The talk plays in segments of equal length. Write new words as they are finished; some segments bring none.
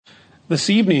This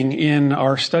evening in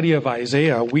our study of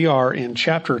Isaiah, we are in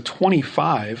chapter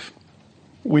 25,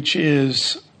 which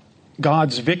is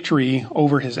God's victory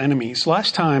over his enemies.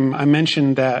 Last time I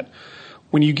mentioned that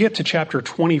when you get to chapter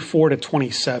 24 to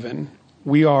 27,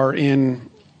 we are in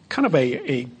kind of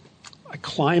a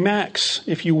climax,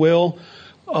 if you will,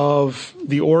 of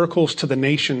the oracles to the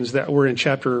nations that were in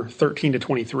chapter 13 to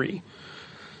 23.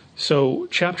 So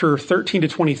chapter 13 to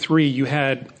 23, you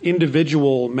had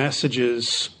individual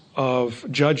messages of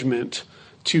judgment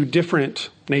to different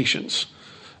nations,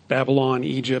 Babylon,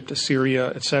 Egypt, Assyria,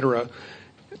 etc.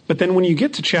 But then when you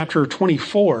get to chapter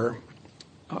 24,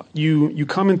 you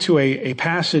come into a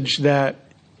passage that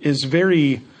is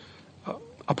very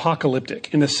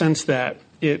apocalyptic in the sense that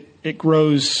it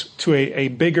grows to a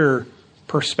bigger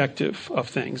perspective of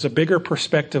things, a bigger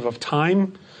perspective of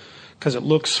time, because it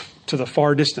looks to the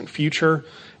far distant future,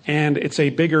 and it's a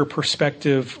bigger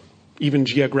perspective even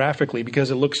geographically, because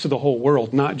it looks to the whole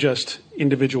world, not just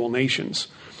individual nations.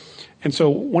 And so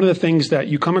one of the things that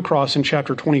you come across in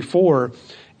chapter 24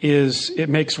 is it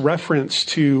makes reference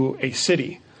to a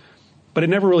city, but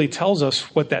it never really tells us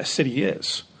what that city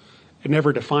is. It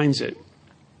never defines it.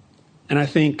 And I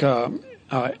think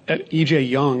E.J.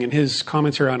 Young, in his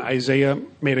commentary on Isaiah,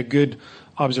 made a good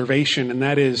observation, and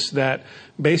that is that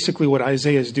basically what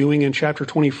Isaiah is doing in chapter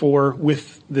 24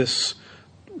 with this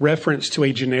reference to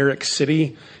a generic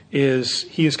city is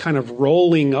he is kind of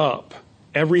rolling up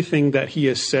everything that he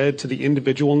has said to the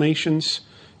individual nations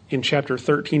in chapter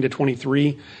 13 to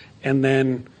 23, and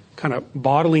then kind of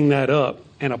bottling that up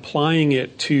and applying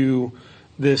it to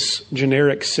this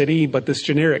generic city. But this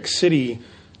generic city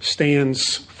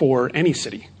stands for any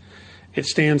city. It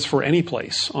stands for any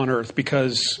place on earth,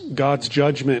 because God's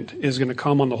judgment is going to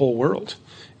come on the whole world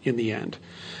in the end.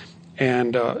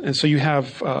 And so you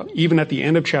have, even at the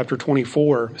end of chapter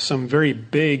 24, some very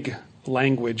big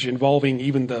language involving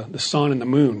even the sun and the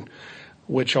moon,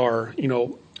 which are,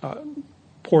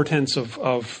 portents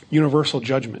of universal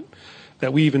judgment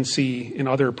that we even see in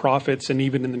other prophets and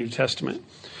even in the New Testament.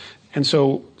 And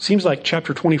so it seems like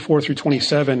chapter 24 through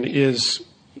 27 is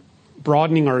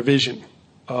broadening our vision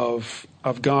of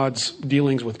God's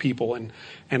dealings with people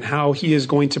and how he is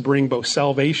going to bring both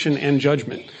salvation and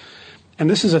judgment. And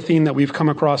this is a theme that we've come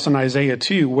across in Isaiah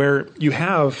too, where you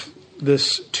have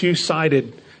this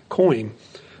two-sided coin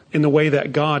in the way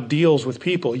that God deals with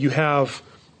people. You have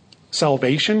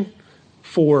salvation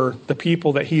for the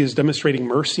people that he is demonstrating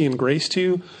mercy and grace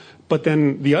to, but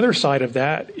then the other side of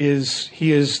that is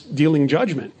he is dealing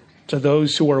judgment to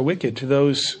those who are wicked, to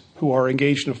those who are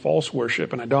engaged in false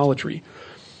worship and idolatry.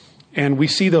 And we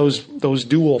see those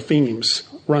dual themes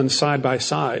run side by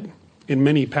side in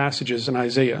many passages in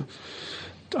Isaiah.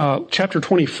 Chapter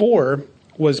 24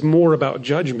 was more about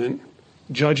judgment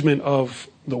of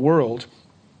the world.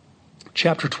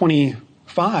 Chapter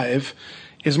 25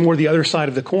 is more the other side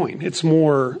of the coin. It's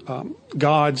more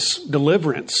God's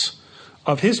deliverance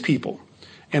of his people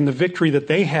and the victory that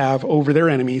they have over their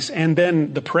enemies, and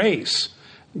then the praise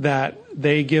that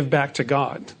they give back to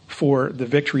God for the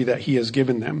victory that he has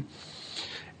given them.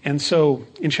 And so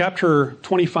in chapter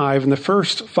 25, in the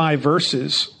first 5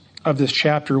 verses of this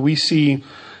chapter, we see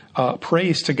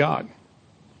praise to God.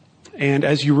 And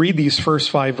as you read these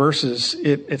first 5 verses,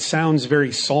 it sounds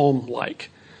very psalm-like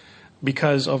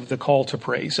because of the call to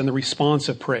praise and the response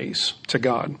of praise to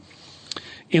God.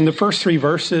 In the first 3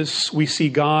 verses, we see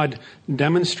God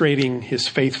demonstrating his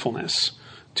faithfulness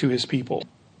to his people.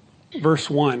 Verse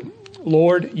 1,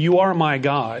 Lord, you are my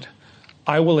God.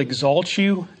 I will exalt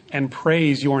you and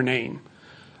praise your name.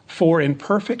 For in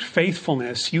perfect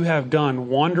faithfulness you have done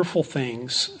wonderful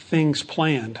things, things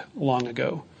planned long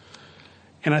ago.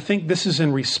 And I think this is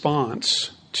in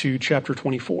response to chapter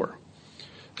 24.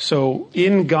 So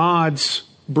in God's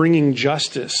bringing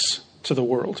justice to the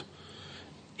world,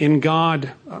 in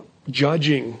God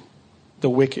judging the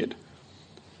wicked,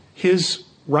 his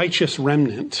righteous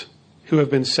remnant who have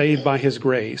been saved by his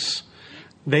grace,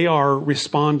 they are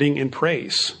responding in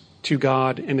praise to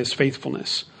God and his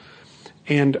faithfulness.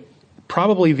 And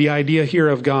probably the idea here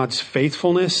of God's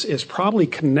faithfulness is probably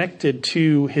connected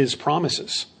to his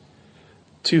promises,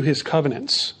 to his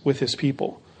covenants with his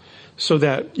people, so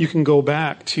that you can go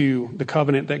back to the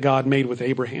covenant that God made with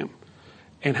Abraham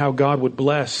and how God would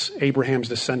bless Abraham's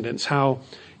descendants, how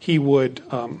he would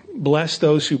bless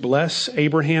those who bless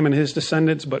Abraham and his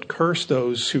descendants, but curse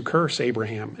those who curse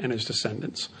Abraham and his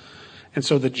descendants. And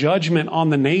so the judgment on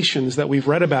the nations that we've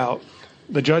read about,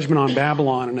 the judgment on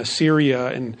Babylon and Assyria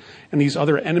and these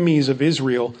other enemies of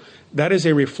Israel, that is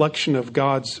a reflection of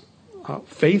God's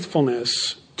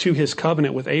faithfulness to his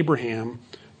covenant with Abraham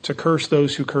to curse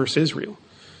those who curse Israel.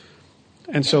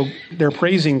 And so they're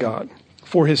praising God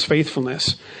for his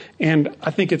faithfulness. And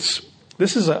I think this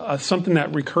is something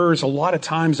that recurs a lot of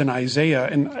times in Isaiah,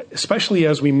 and especially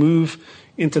as we move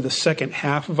into the second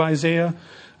half of Isaiah,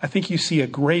 I think you see a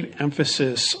great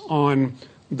emphasis on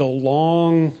the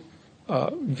long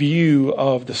view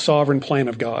of the sovereign plan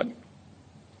of God.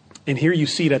 And here you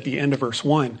see it at the end of verse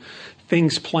 1,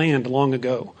 things planned long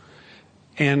ago.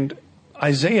 And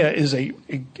Isaiah is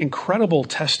an incredible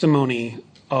testimony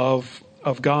of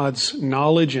God's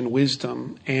knowledge and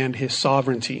wisdom and his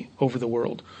sovereignty over the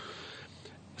world.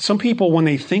 Some people, when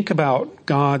they think about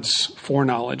God's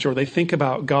foreknowledge or they think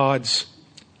about God's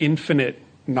infinite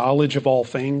knowledge of all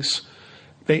things,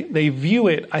 they view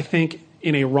it, I think,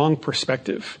 in a wrong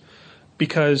perspective.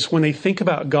 Because when they think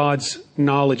about God's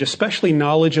knowledge, especially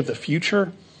knowledge of the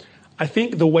future, I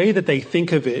think the way that they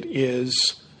think of it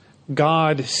is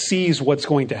God sees what's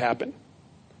going to happen.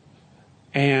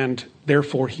 And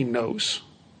therefore he knows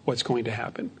what's going to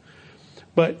happen.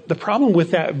 But the problem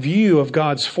with that view of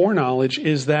God's foreknowledge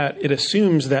is that it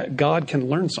assumes that God can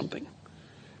learn something.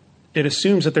 It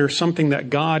assumes that there's something that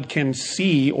God can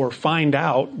see or find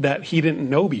out that he didn't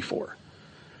know before.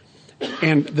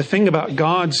 And the thing about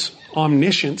God's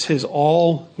omniscience, his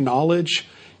all knowledge,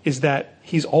 is that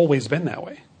he's always been that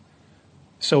way.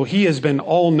 So he has been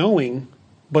all knowing,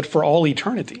 but for all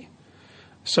eternity.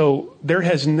 So there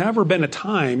has never been a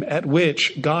time at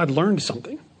which God learned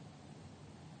something.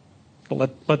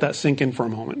 But let that sink in for a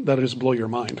moment. That'll just blow your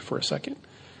mind for a second.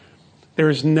 There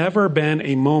has never been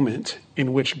a moment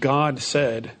in which God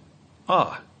said,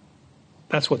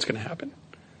 that's what's going to happen.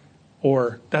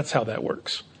 Or that's how that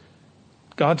works.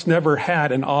 God's never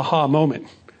had an aha moment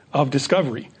of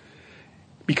discovery.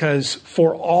 Because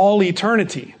for all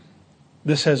eternity,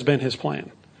 this has been his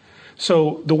plan.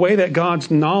 So the way that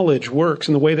God's knowledge works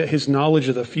and the way that his knowledge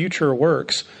of the future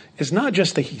works is not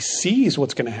just that he sees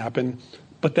what's going to happen,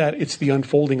 but that it's the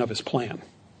unfolding of his plan.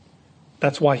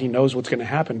 That's why he knows what's going to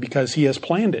happen, because he has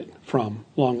planned it from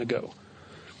long ago.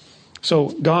 So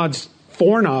God's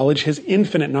foreknowledge, his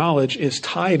infinite knowledge, is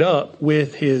tied up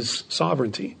with his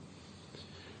sovereignty.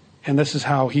 And this is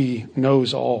how he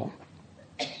knows all.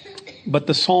 But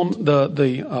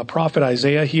the prophet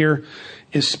Isaiah here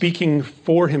is speaking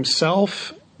for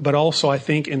himself, but also, I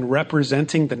think, in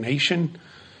representing the nation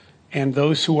and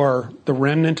those who are the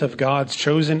remnant of God's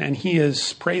chosen. And he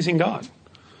is praising God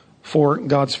for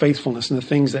God's faithfulness and the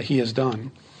things that he has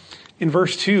done. In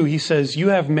verse 2, he says, "You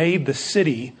have made the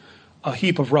city a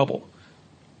heap of rubble."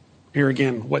 Here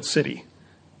again, what city?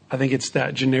 I think it's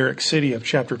that generic city of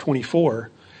chapter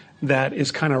 24 that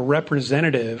is kind of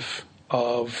representative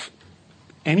of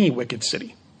any wicked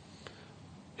city.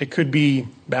 It could be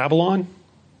Babylon.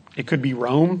 It could be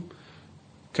Rome.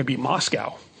 It could be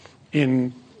Moscow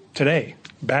in today,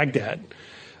 Baghdad,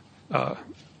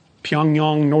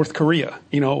 Pyongyang, North Korea.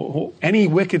 Any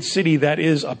wicked city that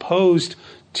is opposed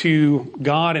to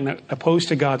God and opposed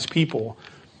to God's people,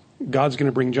 God's going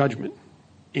to bring judgment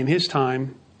in his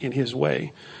time, in his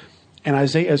way. And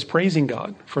Isaiah is praising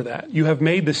God for that. "You have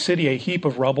made the city a heap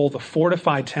of rubble, the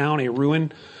fortified town a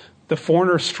ruin, the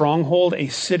foreigner's stronghold a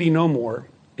city no more.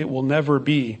 It will never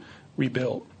be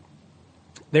rebuilt.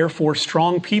 Therefore,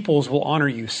 strong peoples will honor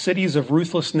you. Cities of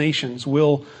ruthless nations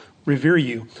will revere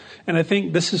you." And I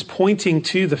think this is pointing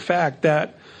to the fact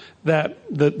that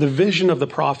the vision of the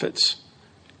prophets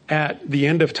at the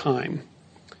end of time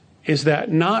is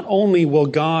that not only will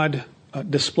God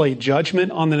display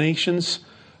judgment on the nations,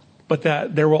 but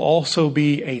that there will also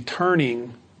be a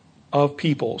turning of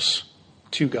peoples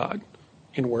to God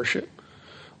in worship.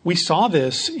 We saw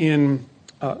this in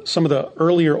some of the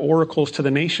earlier oracles to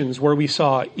the nations, where we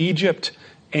saw Egypt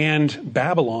and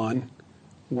Babylon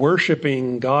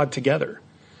worshiping God together.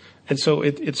 And so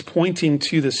it's pointing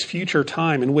to this future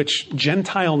time in which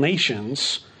Gentile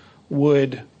nations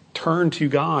would turn to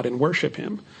God and worship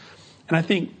him. And I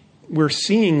think we're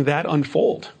seeing that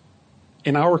unfold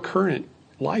in our current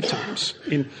lifetimes.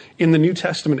 In the New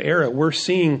Testament era, we're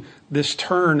seeing this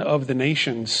turn of the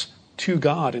nations to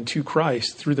God and to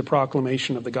Christ through the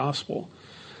proclamation of the gospel.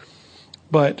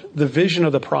 But the vision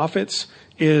of the prophets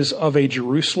is of a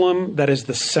Jerusalem that is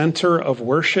the center of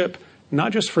worship,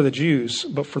 not just for the Jews,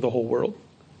 but for the whole world.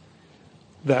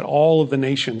 That all of the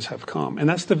nations have come. And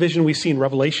that's the vision we see in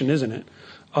Revelation, isn't it?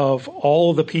 Of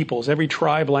all of the peoples, every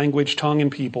tribe, language, tongue,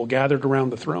 and people gathered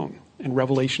around the throne in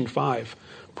Revelation 5,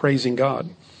 praising God.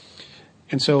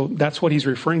 And so that's what he's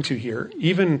referring to here.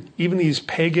 Even these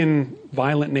pagan,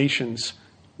 violent nations,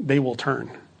 they will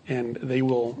turn and they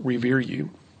will revere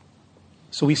you.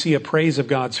 So we see a praise of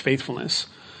God's faithfulness.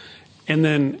 And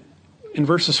then in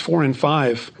verses 4 and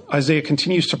 5, Isaiah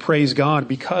continues to praise God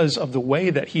because of the way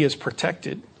that he has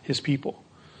protected his people.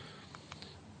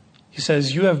 He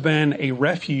says, "You have been a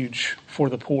refuge for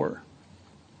the poor,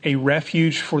 a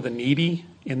refuge for the needy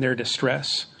in their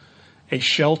distress, a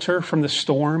shelter from the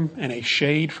storm and a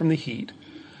shade from the heat.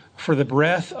 For the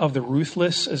breath of the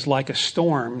ruthless is like a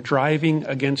storm driving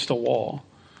against a wall,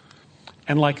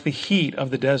 and like the heat of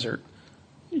the desert.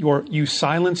 You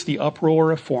silence the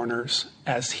uproar of foreigners.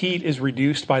 As heat is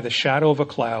reduced by the shadow of a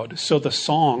cloud, so the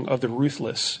song of the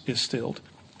ruthless is stilled."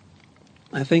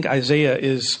 I think Isaiah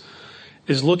is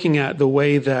looking at the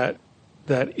way that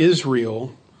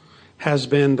Israel has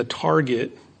been the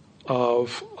target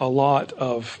of a lot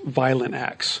of violent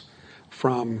acts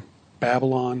from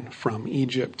Babylon, from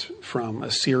Egypt, from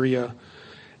Assyria.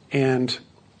 And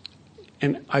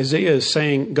Isaiah is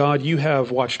saying, God, you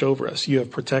have watched over us. You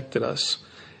have protected us.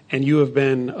 And you have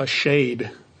been a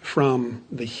shade from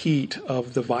the heat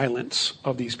of the violence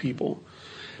of these people.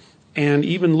 And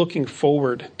even looking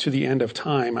forward to the end of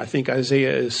time, I think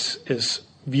Isaiah is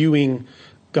viewing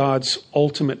God's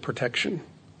ultimate protection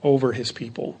over his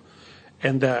people,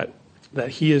 and that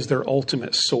he is their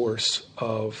ultimate source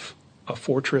of a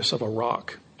fortress, of a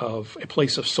rock, of a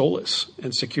place of solace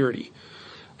and security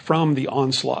from the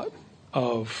onslaught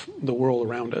of the world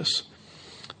around us.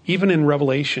 Even in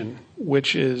Revelation, one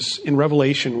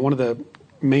of the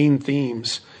main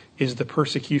themes is the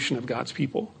persecution of God's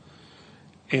people,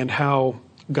 and how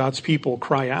God's people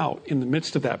cry out in the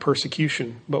midst of that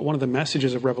persecution. But one of the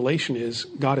messages of Revelation is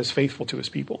God is faithful to his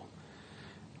people.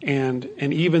 And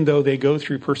even though they go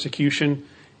through persecution,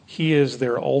 he is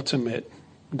their ultimate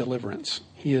deliverance.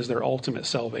 He is their ultimate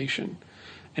salvation.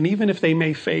 And even if they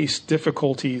may face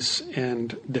difficulties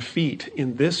and defeat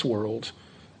in this world,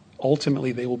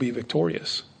 ultimately they will be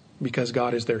victorious because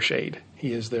God is their shade.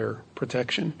 He is their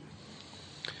protection.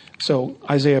 So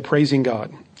Isaiah praising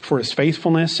God for his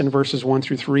faithfulness in verses 1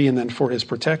 through 3, and then for his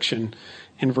protection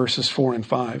in verses 4 and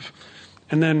 5.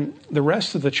 And then the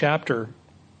rest of the chapter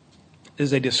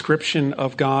is a description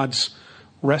of God's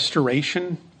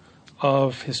restoration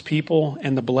of his people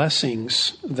and the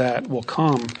blessings that will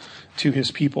come to his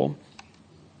people.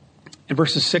 And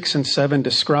verses 6 and 7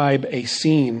 describe a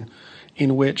scene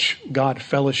in which God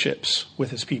fellowships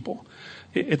with his people.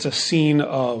 It's a scene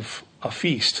of a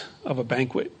feast, of a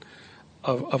banquet,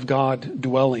 of God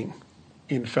dwelling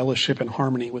in fellowship and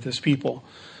harmony with his people.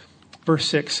 Verse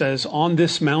 6 says, "On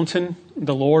this mountain,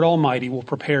 the Lord Almighty will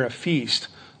prepare a feast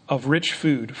of rich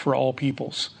food for all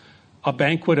peoples, a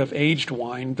banquet of aged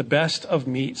wine, the best of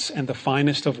meats and the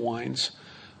finest of wines."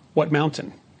 What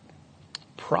mountain?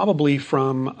 Probably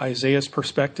from Isaiah's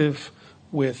perspective,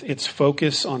 with its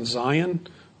focus on Zion,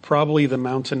 probably the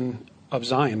mountain of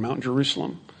Zion, Mount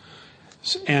Jerusalem.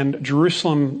 And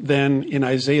Jerusalem then, in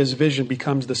Isaiah's vision,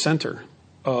 becomes the center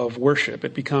of worship.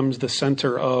 It becomes the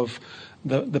center of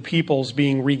the peoples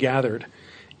being regathered,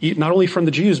 not only from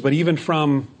the Jews, but even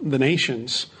from the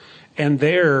nations. And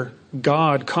there,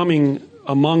 God coming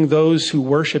among those who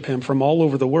worship him from all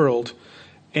over the world,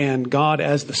 and God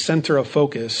as the center of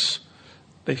focus,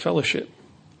 they fellowship.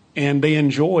 And they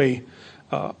enjoy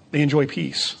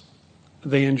peace.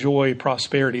 They enjoy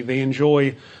prosperity. They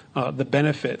enjoy the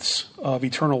benefits of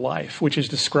eternal life, which is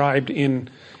described in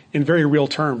very real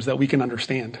terms that we can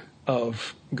understand,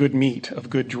 of good meat, of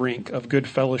good drink, of good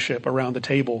fellowship around the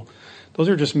table. Those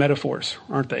are just metaphors,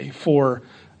 aren't they, for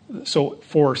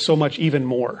so much even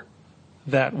more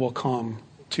that will come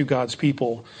to God's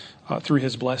people through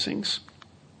his blessings.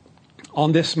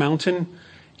 On this mountain,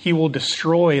 he will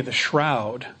destroy the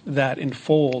shroud that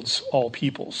enfolds all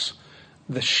peoples,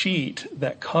 the sheet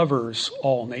that covers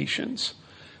all nations.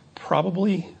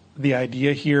 Probably the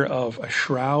idea here of a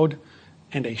shroud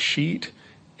and a sheet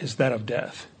is that of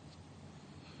death.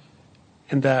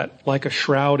 And that like a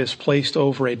shroud is placed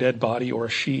over a dead body, or a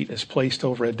sheet is placed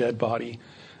over a dead body,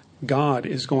 God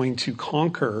is going to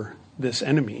conquer this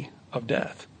enemy of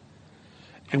death.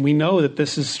 And we know that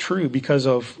this is true because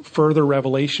of further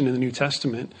revelation in the New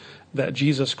Testament, that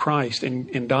Jesus Christ,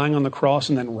 in dying on the cross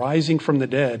and then rising from the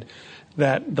dead,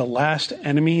 that the last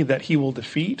enemy that he will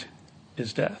defeat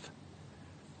is death.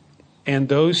 And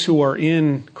those who are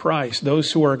in Christ,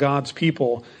 those who are God's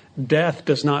people, death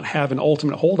does not have an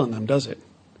ultimate hold on them, does it?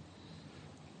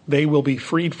 They will be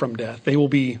freed from death. They will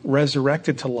be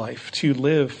resurrected to life, to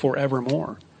live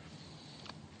forevermore.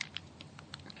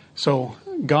 So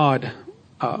God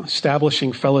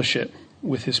establishing fellowship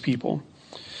with his people,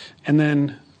 and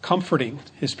then comforting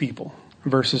his people,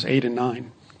 verses 8 and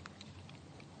 9.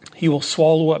 He will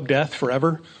swallow up death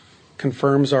forever,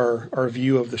 confirms our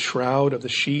view of the shroud, of the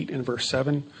sheet in verse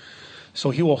 7.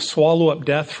 So he will swallow up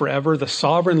death forever. The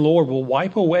sovereign Lord will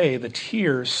wipe away the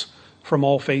tears from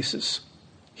all faces.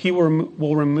 He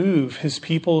will remove his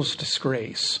people's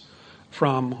disgrace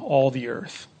from all the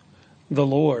earth. The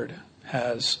Lord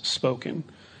has spoken.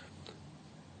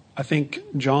 I think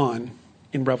John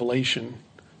in Revelation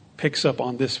picks up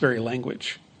on this very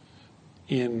language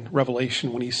in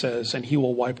Revelation when he says, and he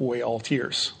will wipe away all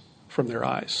tears from their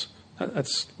eyes.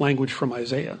 That's language from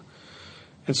Isaiah.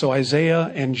 And so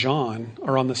Isaiah and John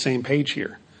are on the same page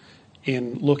here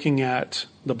in looking at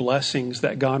the blessings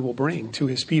that God will bring to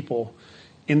his people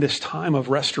in this time of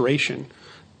restoration.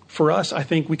 For us, I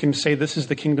think we can say this is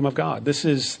the kingdom of God. This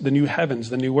is the new heavens,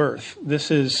 the new earth. This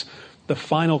is the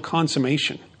final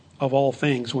consummation of all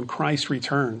things when Christ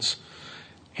returns,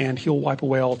 and he'll wipe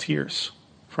away all tears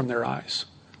from their eyes.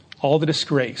 All the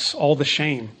disgrace, all the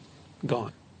shame,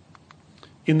 gone.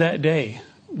 In that day,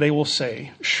 they will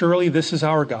say, surely this is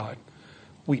our God.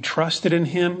 We trusted in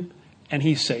him, and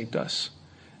he saved us.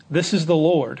 This is the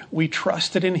Lord. We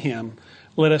trusted in him.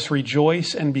 Let us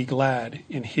rejoice and be glad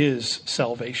in his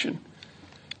salvation.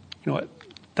 You know what?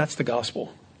 That's the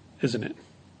gospel, isn't it?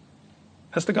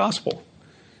 That's the gospel.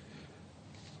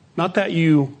 Not that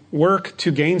you work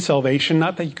to gain salvation,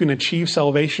 not that you can achieve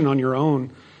salvation on your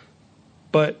own,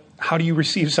 but how do you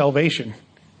receive salvation?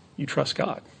 You trust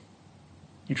God.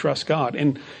 You trust God.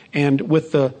 And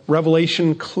with the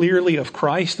revelation clearly of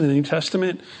Christ in the New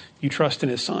Testament, you trust in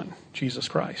his Son, Jesus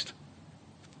Christ.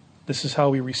 This is how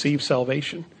we receive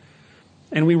salvation.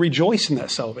 And we rejoice in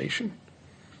that salvation.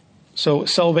 So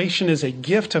salvation is a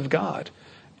gift of God,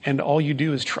 and all you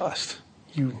do is trust.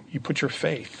 You put your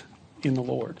faith in the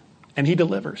Lord, and he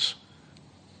delivers.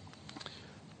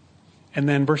 And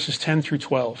then verses 10 through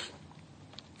 12.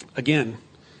 Again,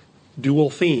 dual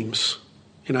themes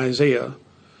in Isaiah.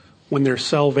 When there's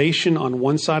salvation on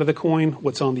one side of the coin,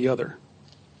 what's on the other?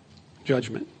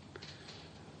 Judgment.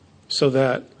 So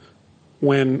that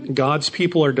when God's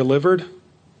people are delivered,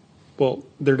 well,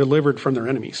 they're delivered from their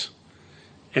enemies.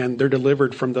 And they're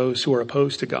delivered from those who are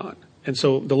opposed to God. And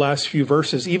so the last few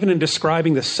verses, even in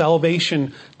describing the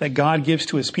salvation that God gives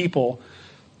to his people,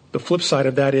 the flip side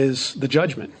of that is the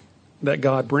judgment that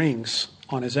God brings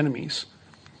on his enemies.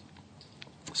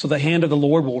 So the hand of the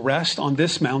Lord will rest on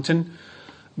this mountain,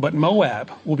 but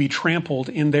Moab will be trampled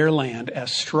in their land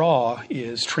as straw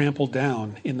is trampled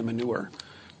down in the manure.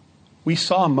 We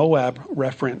saw Moab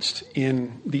referenced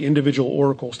in the individual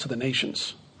oracles to the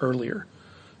nations earlier.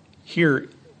 Here,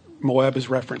 Moab is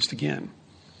referenced again.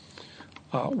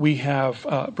 We have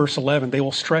verse 11, they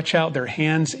will stretch out their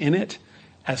hands in it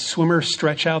as swimmers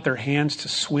stretch out their hands to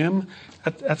swim.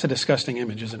 That's a disgusting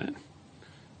image, isn't it?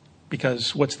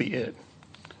 Because what's the it?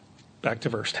 Back to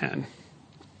verse 10.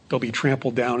 They'll be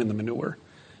trampled down in the manure.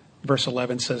 Verse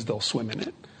 11 says they'll swim in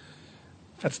it.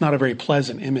 That's not a very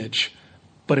pleasant image,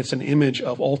 but it's an image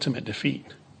of ultimate defeat.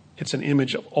 It's an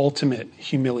image of ultimate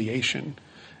humiliation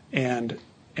and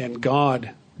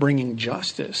God bringing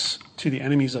justice to the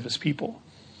enemies of his people.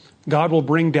 God will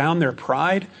bring down their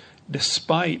pride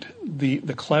despite the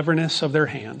cleverness of their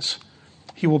hands.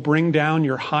 He will bring down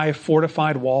your high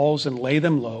fortified walls and lay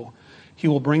them low. He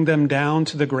will bring them down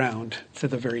to the ground, to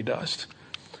the very dust.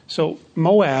 So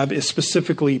Moab is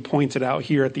specifically pointed out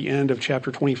here at the end of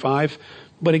chapter 25.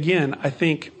 But again, I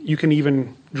think you can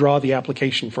even draw the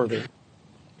application further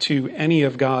to any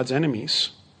of God's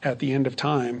enemies at the end of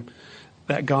time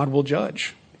that God will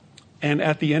judge. And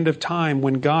at the end of time,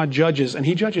 when God judges, and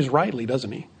he judges rightly,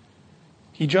 doesn't he?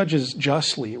 He judges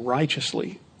justly,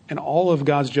 righteously, and all of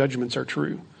God's judgments are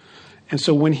true. And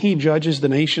so when he judges the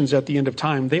nations at the end of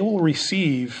time, they will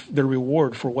receive their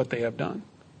reward for what they have done.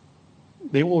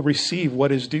 They will receive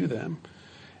what is due them.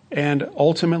 And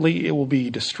ultimately, it will be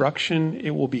destruction,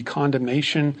 it will be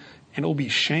condemnation, and it will be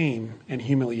shame and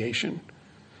humiliation.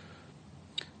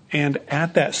 And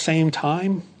at that same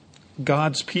time,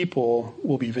 God's people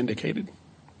will be vindicated.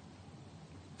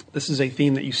 This is a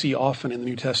theme that you see often in the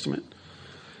New Testament,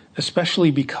 especially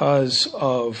because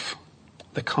of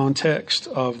the context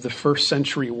of the first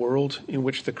century world in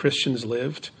which the Christians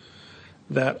lived,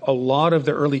 that a lot of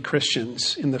the early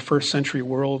Christians in the first century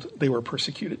world, they were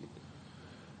persecuted.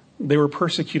 They were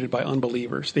persecuted by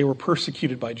unbelievers. They were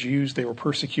persecuted by Jews. They were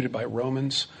persecuted by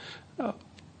Romans.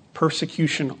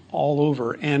 Persecution all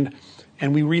over. And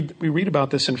we read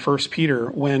about this in 1 Peter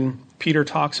when Peter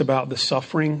talks about the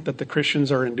suffering that the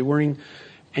Christians are enduring.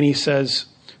 And he says,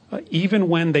 even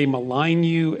when they malign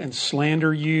you and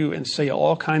slander you and say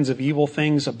all kinds of evil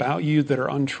things about you that are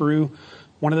untrue,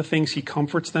 one of the things he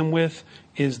comforts them with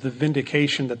is the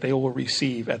vindication that they will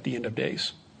receive at the end of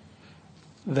days.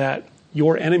 That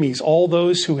your enemies, all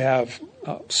those who have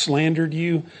slandered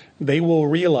you, they will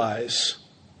realize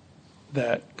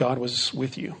that God was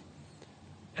with you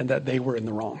and that they were in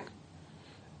the wrong.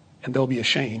 And they'll be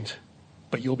ashamed,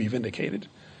 but you'll be vindicated.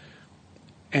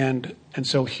 And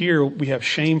so here we have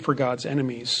shame for God's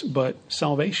enemies, but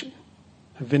salvation,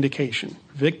 vindication,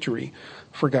 victory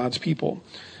for God's people.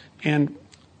 And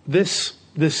this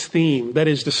theme that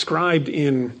is described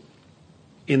in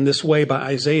this way by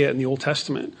Isaiah in the Old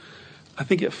Testament, I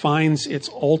think it finds its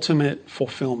ultimate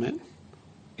fulfillment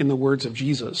in the words of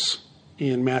Jesus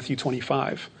in Matthew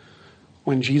 25,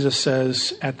 when Jesus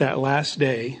says, at that last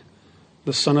day,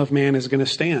 the Son of Man is going to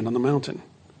stand on the mountain,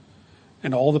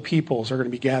 and all the peoples are going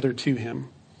to be gathered to him,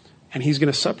 and he's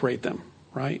going to separate them,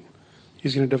 right?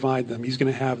 He's going to divide them. He's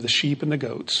going to have the sheep and the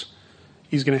goats.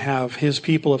 He's going to have his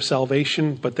people of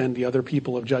salvation, but then the other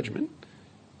people of judgment.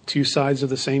 Two sides of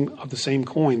the same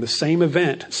coin, the same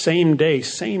event, same day,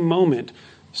 same moment,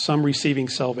 some receiving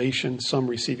salvation, some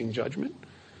receiving judgment.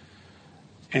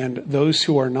 And those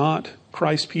who are not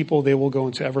Christ's people, they will go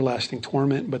into everlasting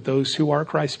torment, but those who are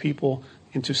Christ's people,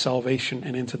 into salvation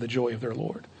and into the joy of their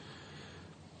Lord.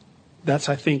 That's,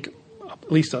 I think,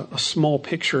 at least a small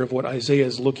picture of what Isaiah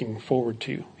is looking forward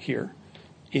to here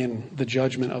in the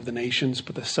judgment of the nations,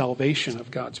 but the salvation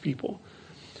of God's people.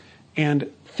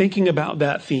 And thinking about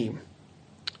that theme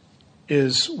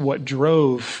is what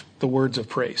drove the words of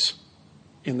praise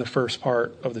in the first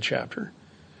part of the chapter.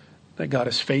 That God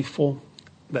is faithful,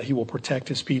 that he will protect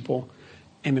his people,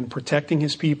 and in protecting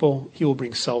his people, he will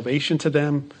bring salvation to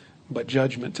them, but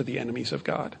judgment to the enemies of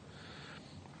God.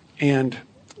 And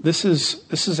this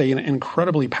is an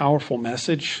incredibly powerful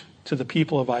message to the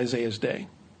people of Isaiah's day.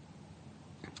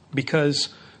 Because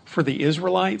for the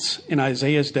Israelites in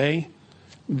Isaiah's day,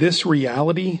 this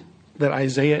reality that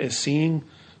Isaiah is seeing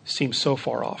seems so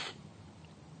far off.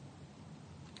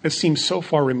 It seems so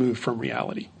far removed from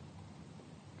reality.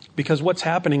 Because what's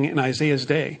happening in Isaiah's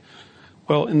day?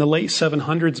 Well, in the late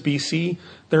 700s BC,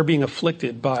 they're being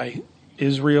afflicted by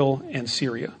Israel and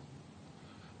Syria.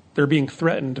 They're being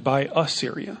threatened by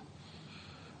Assyria.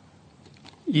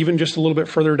 Even just a little bit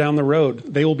further down the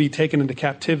road, they will be taken into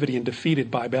captivity and defeated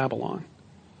by Babylon.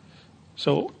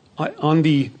 So on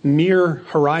the near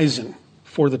horizon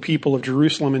for the people of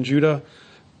Jerusalem and Judah,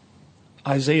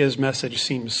 Isaiah's message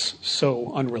seems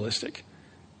so unrealistic.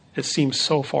 It seems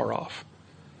so far off.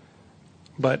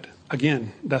 But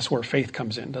again, that's where faith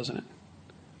comes in, doesn't it?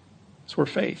 That's where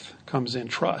faith comes in,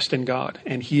 trust in God,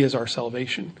 and he is our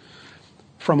salvation.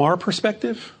 From our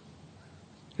perspective,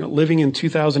 living in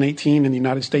 2018 in the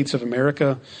United States of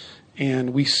America,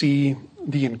 and we see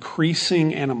the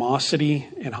increasing animosity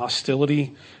and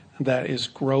hostility that is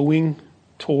growing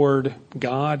toward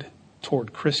God,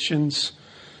 toward Christians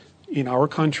in our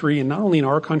country, and not only in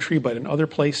our country, but in other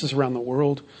places around the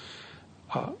world.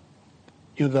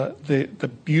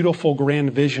 The beautiful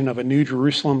grand vision of a new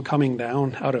Jerusalem coming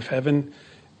down out of heaven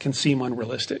can seem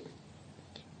unrealistic.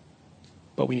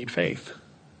 But we need faith.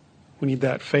 We need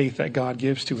that faith that God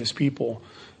gives to his people,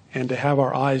 and to have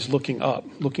our eyes looking up,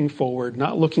 looking forward,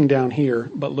 not looking down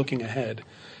here, but looking ahead.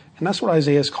 And that's what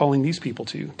Isaiah is calling these people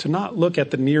to not look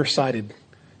at the nearsighted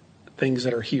things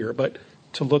that are here, but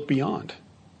to look beyond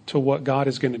to what God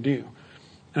is going to do.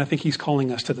 And I think he's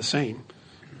calling us to the same.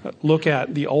 Look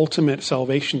at the ultimate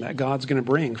salvation that God's going to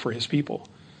bring for his people.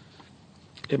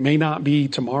 It may not be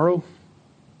tomorrow,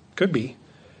 could be,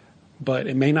 but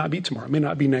it may not be tomorrow. It may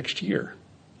not be next year.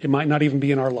 It might not even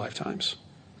be in our lifetimes.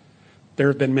 There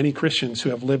have been many Christians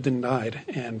who have lived and died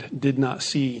and did not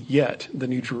see yet the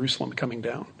new Jerusalem coming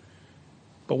down.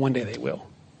 But one day they will.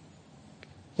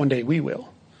 One day we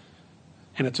will.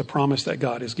 And it's a promise that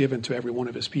God has given to every one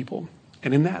of his people.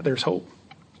 And in that, there's hope.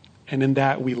 And in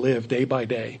that, we live day by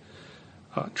day,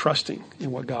 trusting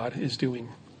in what God is doing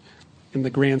in the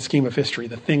grand scheme of history,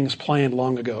 the things planned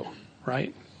long ago,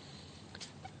 right?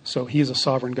 So he is a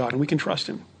sovereign God, and we can trust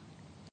him.